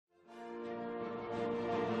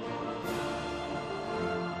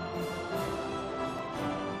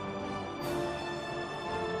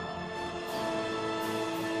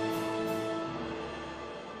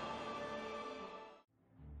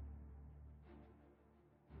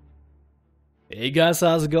Hey guys,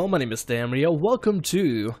 how's it going? My name is Damria. Welcome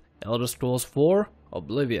to Elder Scrolls 4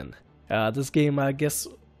 Oblivion. This game, I guess,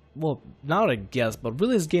 well, not I guess, but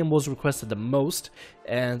really this game was requested the most,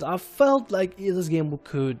 and I felt like this game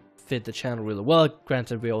could fit the channel really well.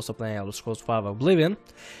 Granted, we're also playing Elder Scrolls 5 Oblivion,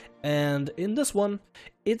 and in this one,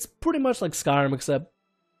 it's pretty much like Skyrim, except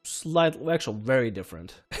slightly, actually very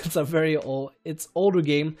different. It's a very old, it's older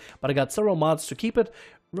game, but I got several mods to keep it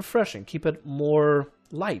refreshing, keep it more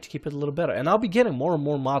light, keep it a little better. And I'll be getting more and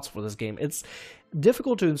more mods for this game. It's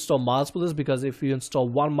difficult to install mods for this because if you install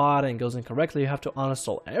one mod and it goes incorrectly, you have to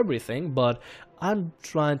uninstall everything, but I'm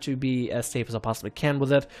trying to be as safe as I possibly can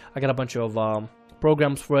with it. I got a bunch of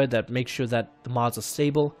programs for it that make sure that the mods are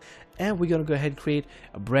stable, and we're gonna go ahead and create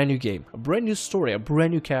a brand new game, a brand new story, a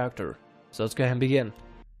brand new character. So let's go ahead and begin.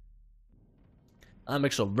 I'm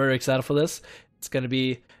actually very excited for this. It's gonna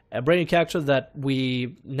be a brand new character that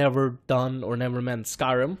we never done or never met in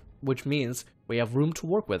Skyrim, which means we have room to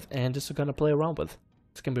work with and just gonna play around with.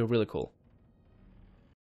 It's gonna be really cool.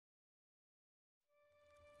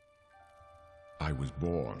 I was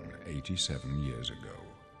born 87 years ago.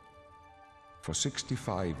 For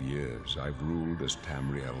 65 years I've ruled as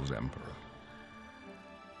Tamriel's emperor.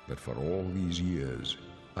 But for all these years,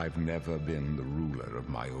 I've never been the ruler of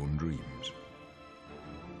my own dreams.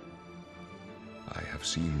 I have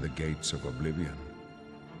seen the gates of Oblivion,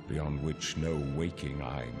 beyond which no waking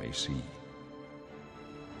eye may see.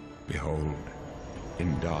 Behold,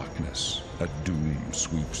 in darkness, a doom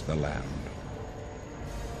sweeps the land.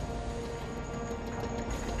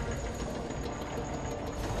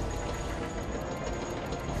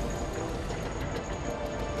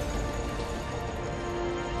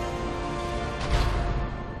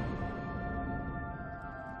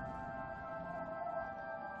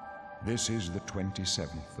 This is the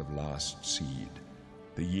 27th of last seed,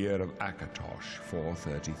 the year of Akatosh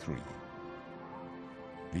 433.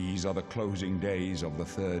 These are the closing days of the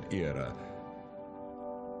Third Era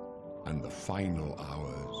and the final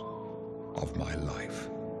hours of my life.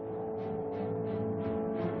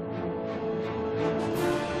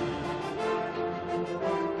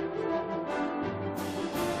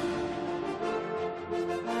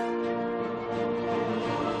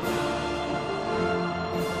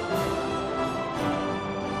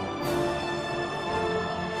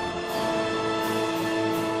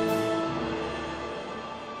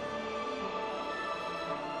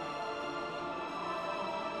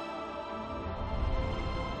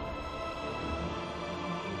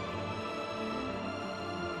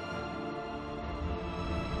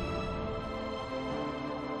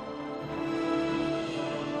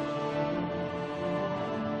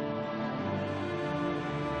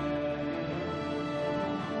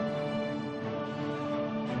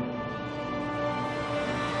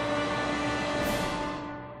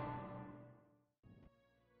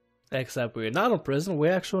 Except we're not in prison,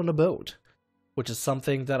 we're actually on a boat, which is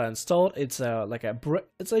something that I installed. It's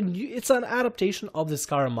it's an adaptation of the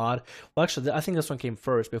Skyrim mod. Well, actually, I think this one came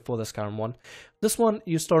first before the Skyrim one. This one,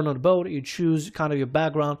 you start on a boat, you choose kind of your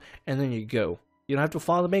background, and then you go. You don't have to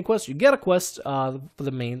follow the main quest. You get a quest for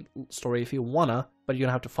the main story if you wanna, but you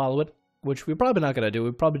don't have to follow it, which we're probably not gonna do.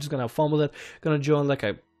 We're probably just gonna have fun with it. Gonna join like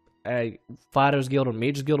a fighters guild or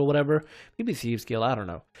mages guild or whatever, maybe thieves guild, I don't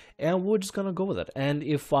know, and we're just gonna go with it. And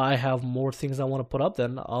if I have more things I want to put up,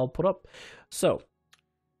 then I'll put up. So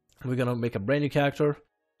we're gonna make a brand new character.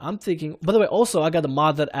 I'm thinking, by the way, also I got the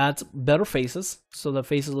mod that adds better faces, so the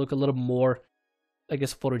faces look a little more, I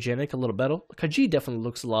guess, photogenic, a little better. Khajit definitely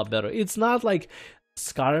looks a lot better. It's not like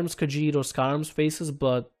Skyrim's Khajit or Skyrim's faces,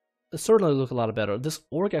 but it certainly look a lot better. This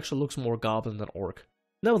orc actually looks more goblin than orc.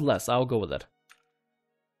 Nevertheless, I'll go with it.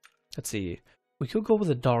 Let's see. We could go with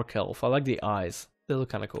a dark elf. I like the eyes. They look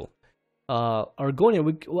kind of cool.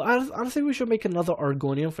 Argonian. Well, I don't think we should make another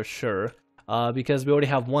Argonian for sure. Because we already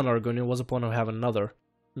have one Argonian. What's the point of having another?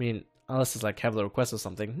 I mean, unless it's like have the request or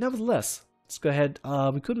something. Nevertheless, let's go ahead.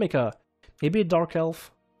 We could make maybe a dark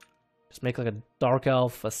elf. Just make like a dark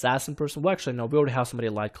elf assassin person. Well, actually, no. We already have somebody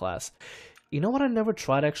light class. You know what I never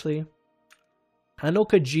tried actually? I know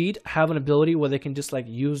Khajit have an ability where they can just like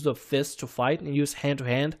use the fist to fight and use hand to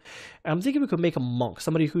hand. I'm thinking we could make a monk,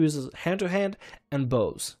 somebody who uses hand to hand and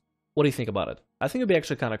bows. What do you think about it? I think it'd be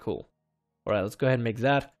actually kind of cool. All right, let's go ahead and make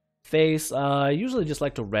that face. I usually just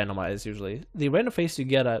like to randomize. Usually, the random face you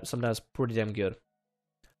get sometimes pretty damn good.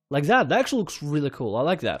 Like that. That actually looks really cool. I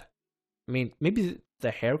like that. I mean, maybe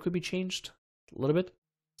the hair could be changed a little bit.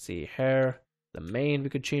 Let's see, hair. The mane we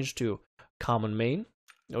could change to common mane,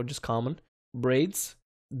 or just common. Braids,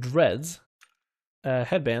 dreads,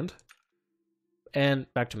 headband,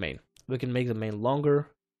 and back to mane. We can make the mane longer,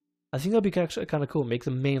 I think that'd be actually kind of cool. Make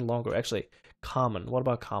the main longer. Actually, common. What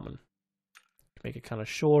about common? Make it kind of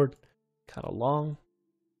short, kind of long.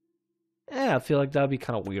 Yeah, I feel like that'd be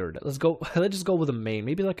kind of weird. Let's go. Let's just go with a main.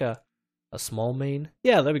 Maybe like a small main.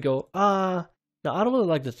 Yeah, there we go. No, I don't really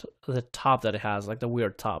like the top that it has, like the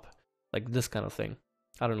weird top, like this kind of thing.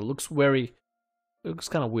 I don't know. Looks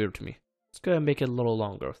kind of weird to me. Let's go ahead and make it a little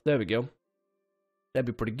longer. There we go. That'd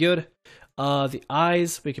be pretty good. The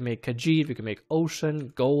eyes, we can make Khajit, we can make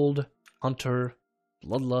Ocean, Gold, Hunter,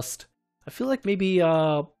 Bloodlust. I feel like maybe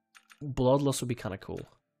Bloodlust would be kind of cool.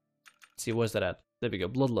 Let's see, where's that at? There we go,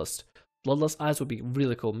 Bloodlust. Bloodlust eyes would be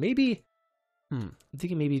really cool. Maybe, I'm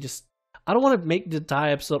thinking maybe just, I don't want to make the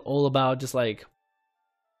entire episode all about just like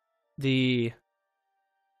the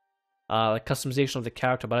like customization of the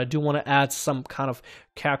character, but I do want to add some kind of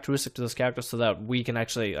characteristic to this character so that we can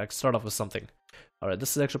actually like start off with something. All right,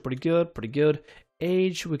 this is actually pretty good, pretty good.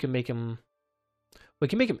 Age, we can make him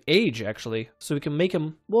age actually. So we can make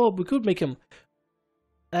him, well, we could make him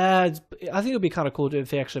I think it would be kind of cool if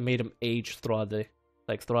they actually made him age throughout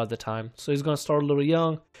the time. So he's gonna start a little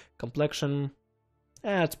young. Complexion,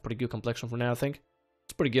 it's pretty good complexion for now. I think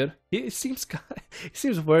it's pretty good. He seems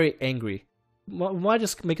very angry. Why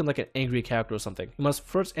just make him like an angry character or something? You must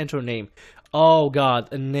first enter a name. Oh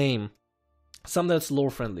god, a name, something that's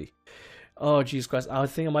lore friendly. Oh Jesus Christ! I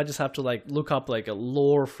think I might just have to like look up like a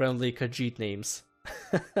lore friendly Khajit names.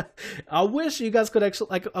 I wish you guys could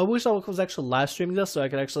actually like. I wish I was actually live streaming this so I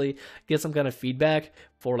could actually get some kind of feedback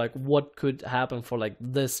for like what could happen for like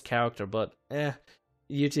this character. But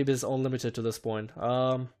YouTube is unlimited to this point.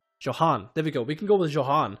 Johan. There we go. We can go with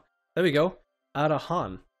Johan. There we go.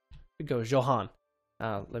 Arahan. We go Johan.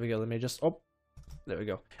 Let me go. Let me just. Oh, there we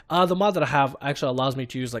go. The mod that I have actually allows me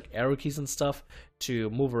to use like arrow keys and stuff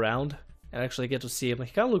to move around and actually get to see him.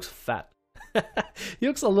 He kind of looks fat. He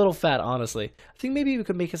looks a little fat, honestly. I think maybe we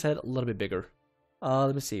could make his head a little bit bigger.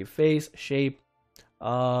 Let me see. Face, shape.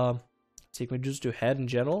 So you can just do head in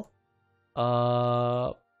general.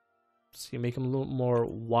 So you make him a little more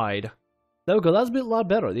wide. There we go. That's a lot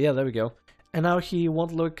better. Yeah, there we go. And now he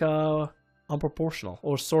won't look unproportional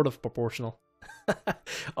or sort of proportional.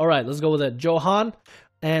 All right, let's go with it. Johan,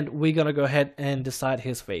 and we're gonna go ahead and decide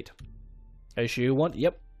his fate. Are you sure you want?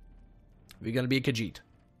 Yep. We're gonna be Khajit.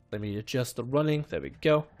 Let me adjust the running. There we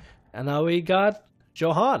go. And now we got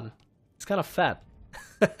Johan. He's kind of fat.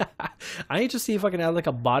 I need to see if I can add like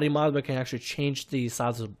a body mod that can actually change the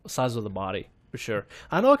size of the body for sure.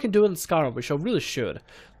 I know I can do it in Skyrim, which I really should.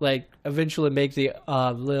 Like eventually make the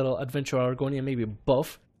little adventurer Argonian maybe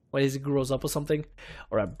buff when he grows up or something.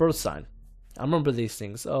 All right, birth sign. I remember these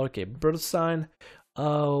things. Okay, birth sign.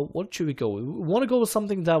 What should we go with? We want to go with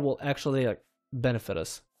something that will actually like benefit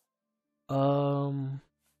us.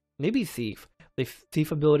 Maybe thief. The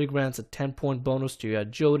thief ability grants a 10-point bonus to your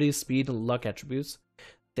agility, speed, and luck attributes.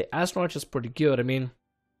 The astronaut is pretty good. I mean,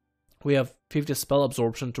 we have 50 spell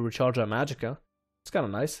absorption to recharge our magicka. It's kind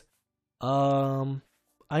of nice.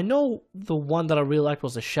 I know the one that I really liked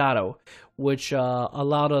was the shadow, which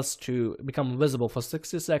allowed us to become invisible for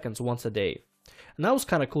 60 seconds once a day. And that was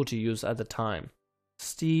kind of cool to use at the time.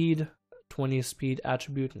 Steed, 20 speed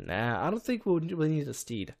attribute. Nah, I don't think we really need a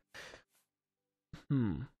steed.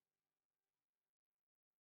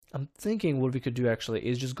 I'm thinking what we could do actually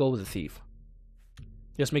is just go with the thief.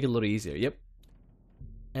 Just make it a little easier, yep.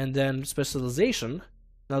 And then specialization.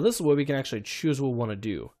 Now this is where we can actually choose what we want to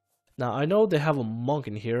do. Now I know they have a monk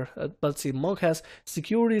in here, but see, monk has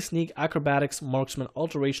security, sneak, acrobatics, marksman,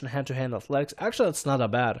 alteration, hand-to-hand, athletics. Actually, that's not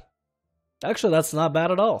that bad. Actually, that's not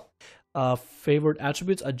bad at all. Favorite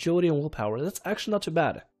attributes, agility and willpower. That's actually not too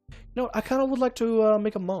bad. You know, I kind of would like to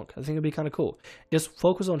make a monk. I think it'd be kind of cool. Just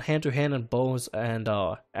focus on hand-to-hand and bows and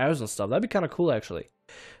arrows and stuff. That'd be kind of cool, actually.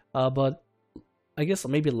 But I guess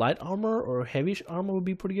maybe light armor or heavy armor would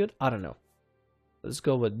be pretty good. I don't know. Let's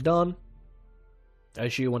go with done. Are you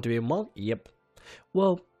sure you want to be a monk? Yep.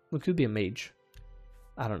 Well, we could be a mage.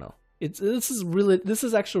 I don't know. This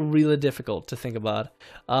is actually really difficult to think about.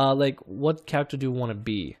 Like, what character do you want to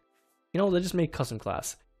be? You know, let's just make custom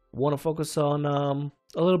class. Want to focus on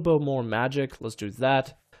a little bit more magic. Let's do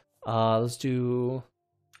that. Let's do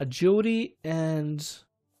agility and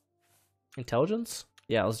intelligence.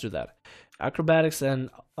 Yeah, let's do that. Acrobatics and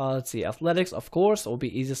let's see, athletics. Of course, it will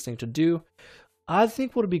be easiest thing to do. I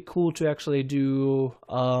think would be cool to actually do.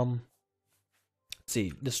 Let's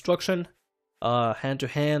see, destruction, hand to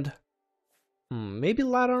hand. Maybe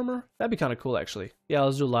light armor. That'd be kind of cool, actually. Yeah,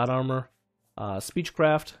 let's do light armor,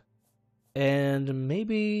 speechcraft, and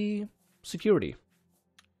maybe security.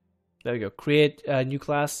 There we go. Create a new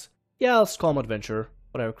class. Yeah, let's call him adventure.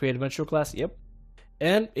 Whatever. Create adventure class. Yep.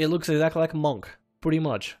 And it looks exactly like a monk. pretty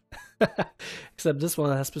much. Except this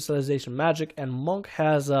one has specialization magic, and monk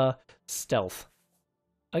has stealth.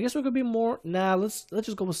 I guess we could be more. Nah, let's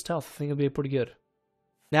just go with stealth. I think it'll be pretty good.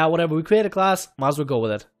 Now, whatever, we create a class, might as well go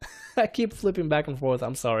with it. I keep flipping back and forth,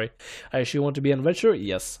 I'm sorry. I actually want to be an adventurer?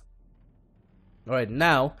 Yes. Alright,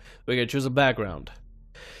 now, we're gonna choose a background.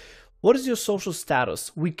 What is your social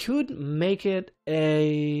status? We could make it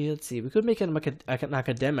a, let's see, we could make it an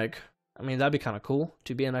academic. I mean, that'd be kind of cool,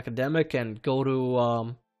 to be an academic and go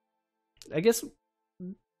to, I guess,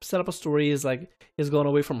 set up a story is like, he's going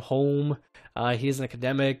away from home, he's an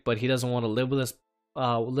academic, but he doesn't want to live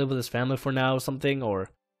with his family for now or something, or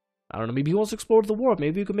I don't know, maybe he wants to explore the world.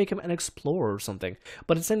 Maybe you could make him an explorer or something.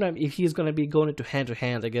 But at the same time, if he's going to be going into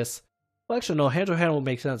hand-to-hand, I guess... Well, actually, no, hand-to-hand will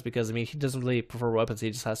make sense because, I mean, he doesn't really prefer weapons.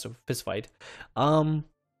 He just has to fist fight.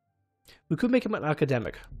 We could make him an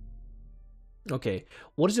academic. Okay,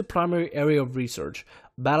 what is your primary area of research?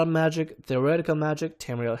 Battle magic, theoretical magic,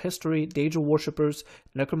 Tamriel history, Daedric worshippers,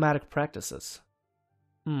 necromantic practices.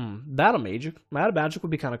 Battle magic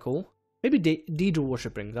would be kind of cool. Maybe Daedric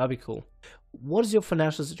worshipping, that'd be cool. What is your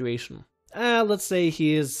financial situation? Let's say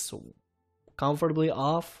he is comfortably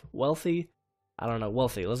off, wealthy. I don't know,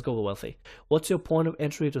 wealthy. Let's go with wealthy. What's your point of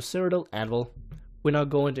entry to Cyrodiil? Anvil. We're not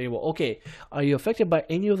going to anywhere. Okay, are you affected by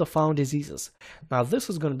any of the found diseases? Now this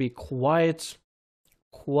is going to be quite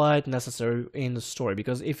necessary in the story,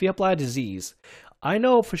 because if you apply disease, I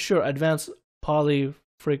know for sure advanced hemophilia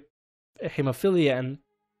and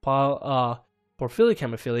porphyllic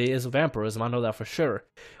hemophilia is vampirism, I know that for sure.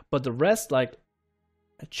 But the rest, like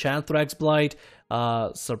Chanthrax blight,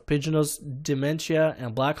 serpiginous dementia,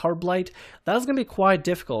 and blackheart blight, that's gonna be quite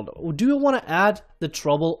difficult. Do you want to add the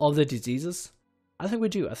trouble of the diseases? I think we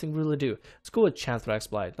do. I think we really do. Let's go with Chanthrax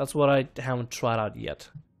blight. That's what I haven't tried out yet.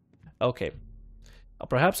 Okay.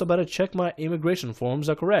 Perhaps I better check my immigration forms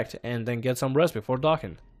are correct and then get some rest before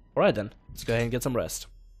docking. Alright then, let's go ahead and get some rest.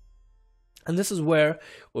 And this is where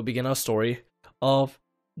we'll begin our story of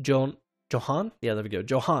Johan? Yeah, there we go.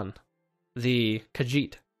 Johan, the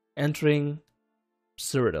Khajit, entering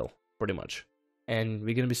Cyrodiil, pretty much. And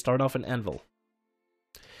we're going to be starting off in Anvil.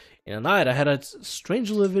 In the night, I had a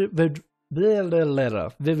strangely vivid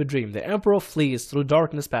dream. The Emperor flees through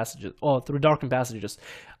darkened passages,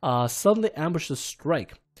 suddenly ambushes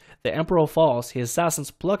strike. The Emperor falls, his assassins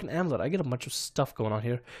pluck an amulet. I get a bunch of stuff going on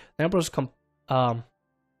here. The Emperor's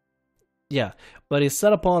but he's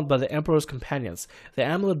set upon by the Emperor's companions. The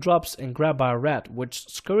amulet drops and grabbed by a rat, which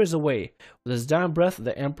scurries away. With his dying breath,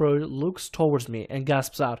 the Emperor looks towards me and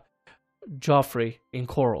gasps out, "Joffrey in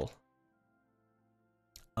coral."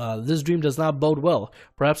 This dream does not bode well.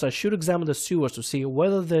 Perhaps I should examine the sewers to see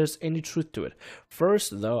whether there's any truth to it.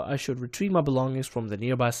 First, though, I should retrieve my belongings from the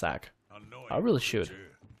nearby sack. I really should.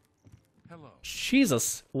 Hello.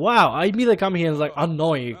 Jesus. Wow, I immediately come here and it's like,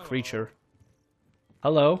 annoying creature.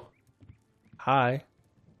 Hello. Hi.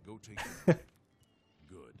 Go take it.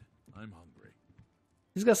 Good. I'm hungry.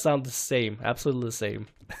 These guys sound the same. Absolutely the same.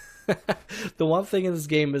 The one thing in this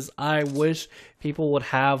game is I wish people would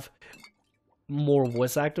have more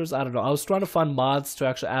voice actors. I don't know. I was trying to find mods to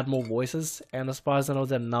actually add more voices, and as far as I know,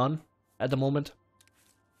 there are none at the moment.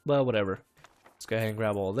 But whatever. Let's go ahead and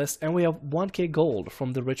grab all this. And we have 1k gold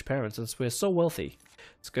from the rich parents since we're so wealthy.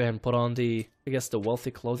 Let's go ahead and put on the, I guess, the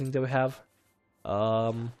wealthy clothing that we have.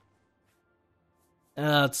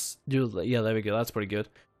 Let's do, yeah, there we go. That's pretty good.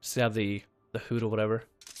 Just have the hood or whatever.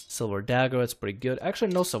 Silver dagger, that's pretty good.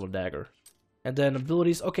 Actually, no silver dagger. And then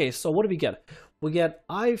abilities. Okay, so what do we get? We get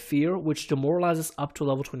I Fear, which demoralizes up to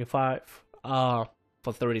level 25 for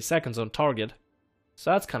 30 seconds on target. So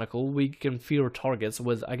that's kind of cool. We can fear targets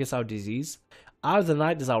with, I guess, our disease. Eye of the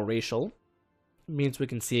Night is our racial. It means we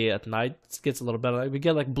can see it at night. It gets a little better. We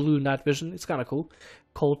get like blue night vision. It's kind of cool.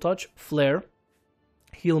 Cold Touch, Flare,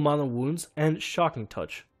 Heal minor wounds, and Shocking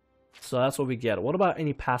Touch. So that's what we get. What about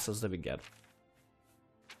any passes that we get?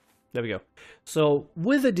 There we go. So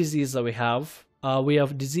with the disease that we have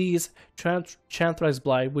disease, Chanthrax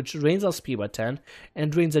blight, which drains our speed by 10,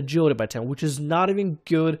 and drains agility by 10, which is not even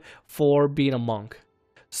good for being a monk.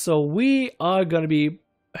 So we are going to be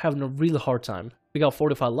having a really hard time. We got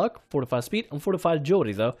 45 luck, 45 speed, and 45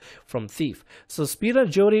 agility though from Thief. So speed and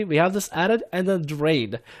agility, we have this added, and then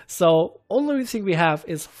drained. So only thing we have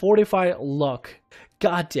is 45 luck.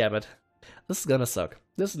 God damn it. This is gonna suck.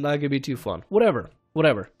 This is not gonna be too fun. Whatever.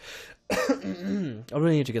 I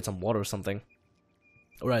really need to get some water or something.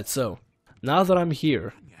 Alright, so now that I'm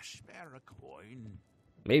here, Can you spare a coin?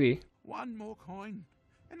 maybe One more coin,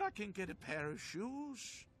 and I can get a pair of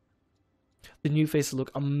shoes. the new faces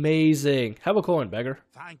look amazing. Have a coin, beggar.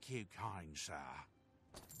 Thank you, kind sir.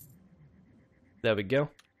 There we go.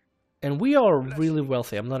 And we are really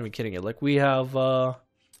wealthy. I'm not even kidding you. Like, we have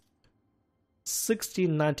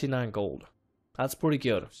 1699 gold. That's pretty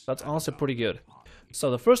good. That's honestly pretty good. So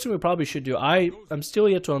the first thing we probably should do, I'm still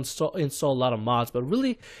yet to install a lot of mods, but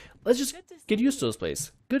really, let's just get used to this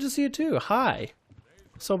place. Good to see you too. Hi.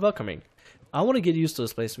 So welcoming. I want to get used to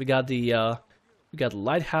this place. We got the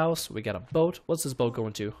lighthouse. We got a boat. What's this boat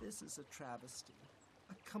going to? This is a travesty.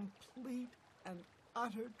 A complete and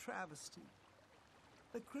utter travesty.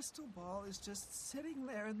 The crystal ball is just sitting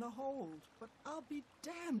there in the hold, but I'll be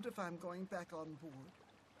damned if I'm going back on board.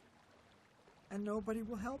 And nobody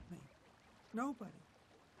will help me. Nobody.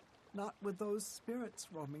 Not with those spirits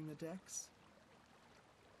roaming the decks.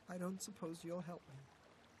 I don't suppose you'll help me.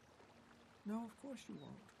 No, of course you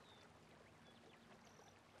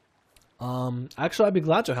won't. Actually, I'd be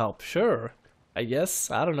glad to help. Sure. I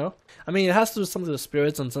guess. I don't know. I mean, it has to do with some of the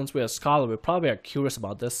spirits, and since we're a scholar, we probably are curious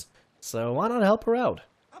about this. So why not help her out?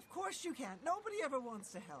 Of course you can. Nobody ever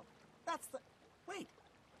wants to help. That's the... Wait.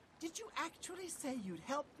 Did you actually say you'd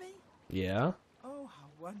help me? Yeah. Oh, how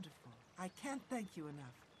wonderful. I can't thank you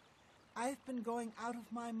enough. I've been going out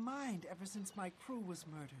of my mind ever since my crew was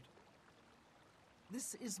murdered.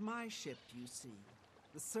 This is my ship, you see.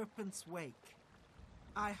 The Serpent's Wake.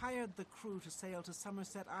 I hired the crew to sail to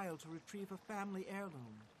Somerset Isle to retrieve a family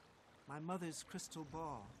heirloom. My mother's crystal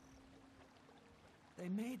ball. They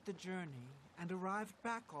made the journey and arrived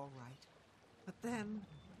back all right. But then,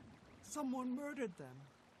 someone murdered them.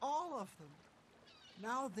 All of them.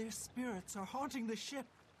 Now their spirits are haunting the ship.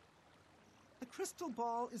 The crystal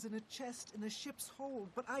ball is in a chest in the ship's hold,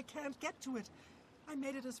 but I can't get to it. I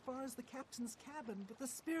made it as far as the captain's cabin, but the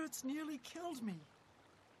spirits nearly killed me.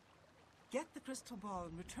 Get the crystal ball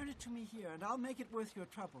and return it to me here, and I'll make it worth your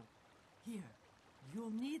trouble. Here,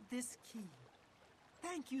 you'll need this key.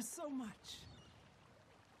 Thank you so much.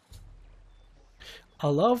 I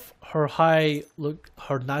love her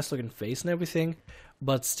her nice looking face and everything,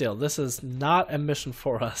 but still, this is not a mission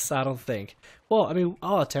for us, I don't think. Well, I mean,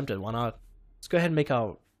 I'll attempt it, why not? Let's go ahead and make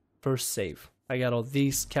our first save. I got all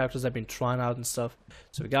these characters I've been trying out and stuff,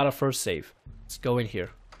 so we got our first save. Let's go in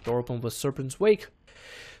here. Door open with Serpent's Wake.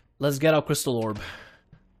 Let's get our crystal orb.